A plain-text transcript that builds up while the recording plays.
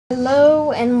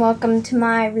Hello and welcome to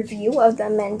my review of the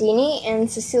Mendini and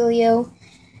Cecilio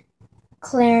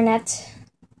Clarinet.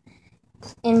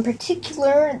 In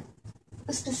particular,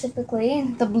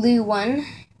 specifically, the blue one,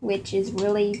 which is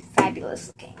really fabulous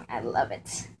looking. I love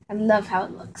it. I love how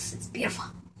it looks. It's beautiful.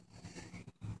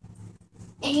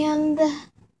 And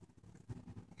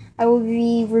I will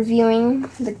be reviewing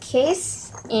the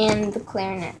case and the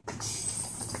clarinet.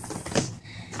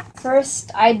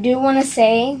 First, I do want to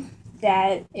say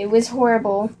that it was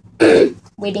horrible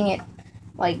waiting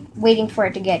for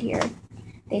it to get here.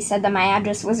 They said that my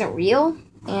address wasn't real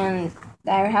and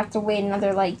that I would have to wait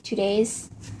another 2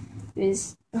 days. It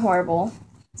was horrible.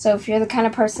 So if you're the kind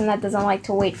of person that doesn't like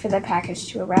to wait for the package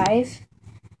to arrive,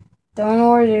 don't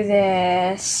order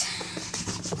this.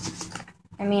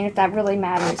 I mean, if that really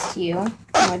matters to you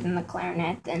more than the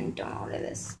clarinet, then don't order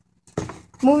this.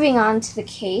 Moving on to the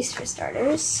case for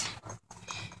starters.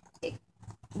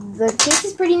 The case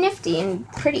is pretty nifty and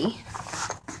pretty.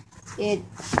 It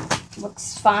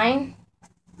looks fine.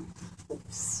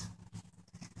 Oops.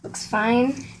 Looks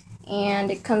fine. And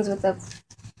it comes with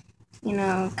you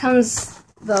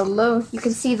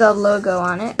can see the logo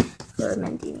on it for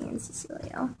Mendini and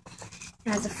Cecilio.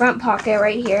 It has a front pocket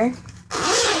right here.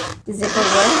 The zipper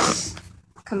works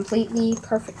completely,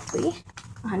 perfectly,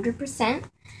 100%.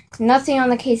 Nothing on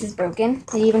the case is broken.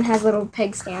 It even has little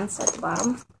peg stands at the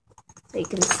bottom, so you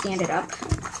can stand it up.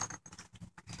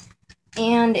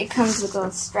 And it comes with a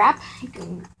strap. You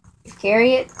can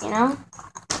carry it, and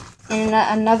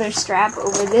another strap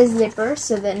over this zipper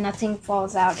so that nothing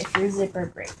falls out if your zipper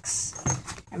breaks.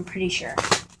 I'm pretty sure.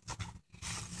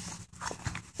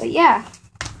 But yeah,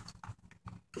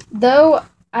 though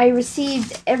I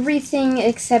received everything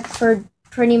except for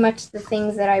pretty much the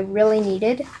things that I really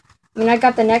needed. I mean, I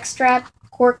got the neck strap,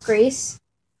 cork grease,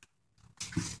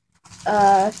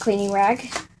 cleaning rag,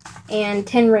 and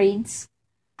 10 reeds.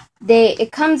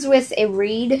 It comes with a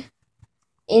reed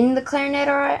in the clarinet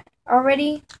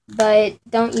already, but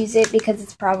don't use it because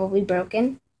it's probably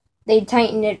broken. They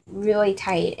tighten it really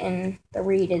tight, and the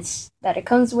reed that it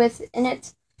comes with in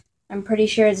it, I'm pretty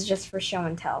sure it's just for show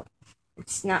and tell.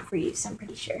 It's not for use, I'm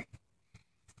pretty sure.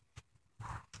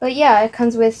 But yeah, it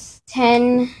comes with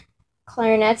 10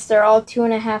 clarinets. They're all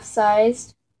 2.5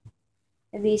 sized.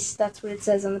 At least that's what it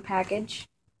says on the package.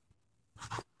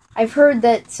 I've heard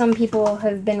that some people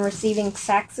have been receiving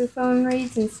saxophone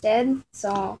reeds instead,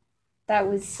 so that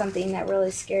was something that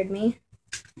really scared me.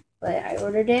 But I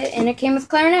ordered it, and it came with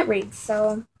clarinet reeds,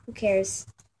 so who cares?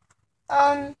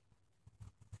 But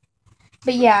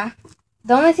yeah,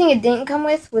 the only thing it didn't come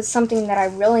with was something that I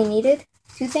really needed.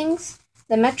 2 things: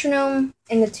 the metronome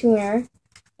and the tuner,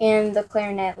 and the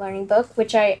clarinet learning book,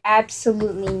 which I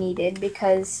absolutely needed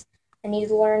because I need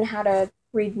to learn how to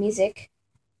read music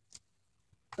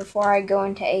before I go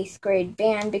into 8th grade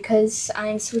band, because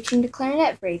I'm switching to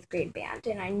clarinet for 8th grade band,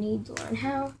 and I need to learn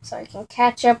how so I can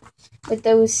catch up with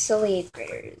those silly 8th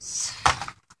graders.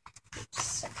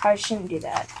 Oops, I probably shouldn't do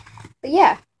that. But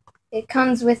yeah, it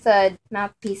comes with a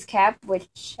mouthpiece cap,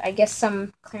 which I guess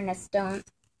some clarinets don't.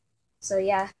 So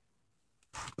yeah.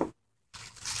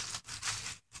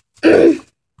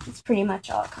 That's pretty much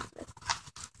all it comes with.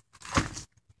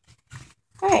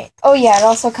 Alright. Oh yeah, it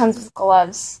also comes with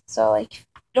gloves. So you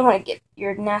don't want to get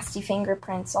your nasty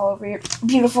fingerprints all over your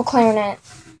beautiful clarinet.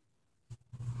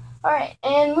 Alright,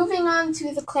 and moving on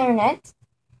to the clarinet.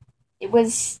 It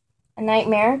was a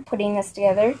nightmare putting this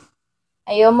together.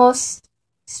 I almost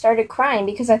started crying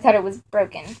because I thought it was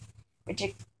broken. Which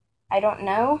I don't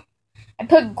know. I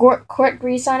put cork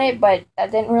grease on it, but that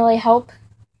didn't really help.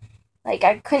 I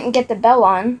couldn't get the bell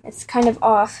on. It's kind of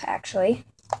off, actually.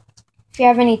 If you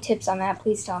have any tips on that,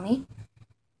 please tell me.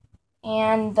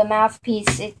 And the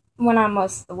mouthpiece, it went on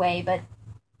most of the way, but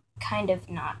kind of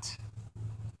not.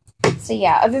 So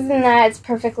yeah, other than that, it's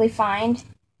perfectly fine,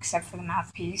 except for the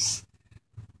mouthpiece.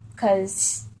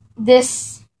 Because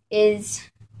this is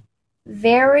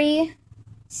very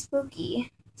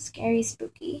spooky. Scary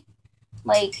spooky.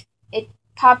 It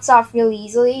pops off really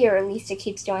easily, or at least it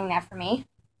keeps doing that for me.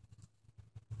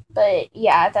 But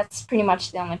yeah, that's pretty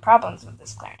much the only problems with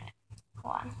this clarinet.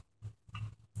 Hold on.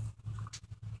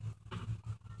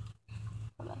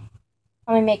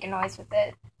 Let me make a noise with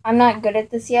it. I'm not good at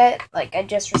this yet. I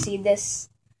just received this,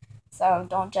 so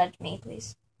don't judge me,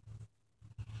 please.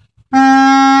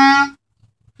 I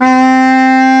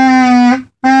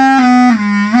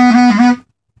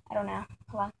don't know.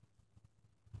 Hold on.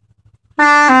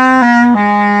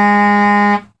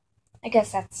 I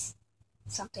guess that's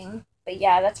something. But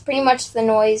yeah, that's pretty much the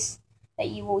noise that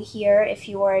you will hear if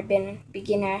you are a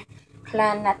beginner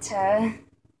clarinetter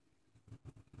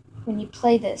when you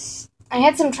play this. I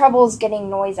had some troubles getting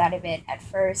noise out of it at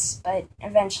first, but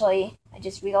eventually I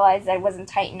just realized that it wasn't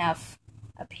tight enough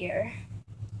up here.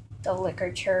 The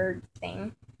ligature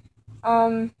thing.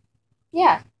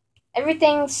 Yeah.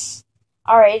 Everything's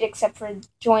alright except for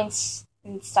joints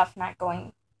and stuff not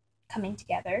coming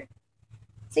together.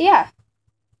 So yeah.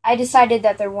 I decided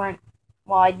that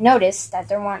I'd noticed that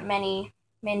there weren't many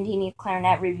Mendini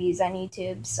clarinet reviews on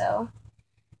YouTube, so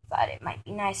I thought it might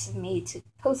be nice of me to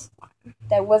post one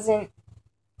that wasn't,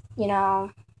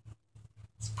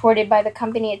 supported by the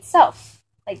company itself,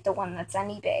 like the one that's on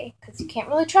eBay, because you can't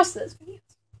really trust those videos.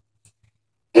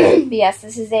 But yes,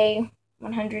 this is a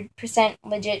 100%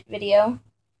 legit video.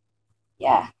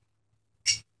 Yeah.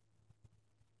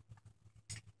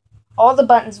 All the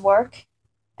buttons work.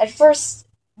 At first,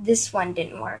 this one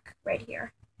didn't work right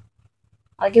here.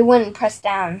 Like, it wouldn't press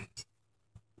down,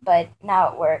 but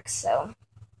now it works, so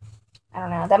I don't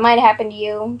know. That might happen to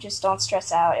you. Just don't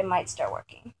stress out. It might start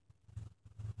working.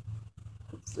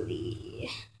 Hopefully.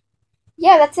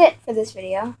 Yeah, that's it for this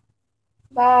video.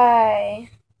 Bye.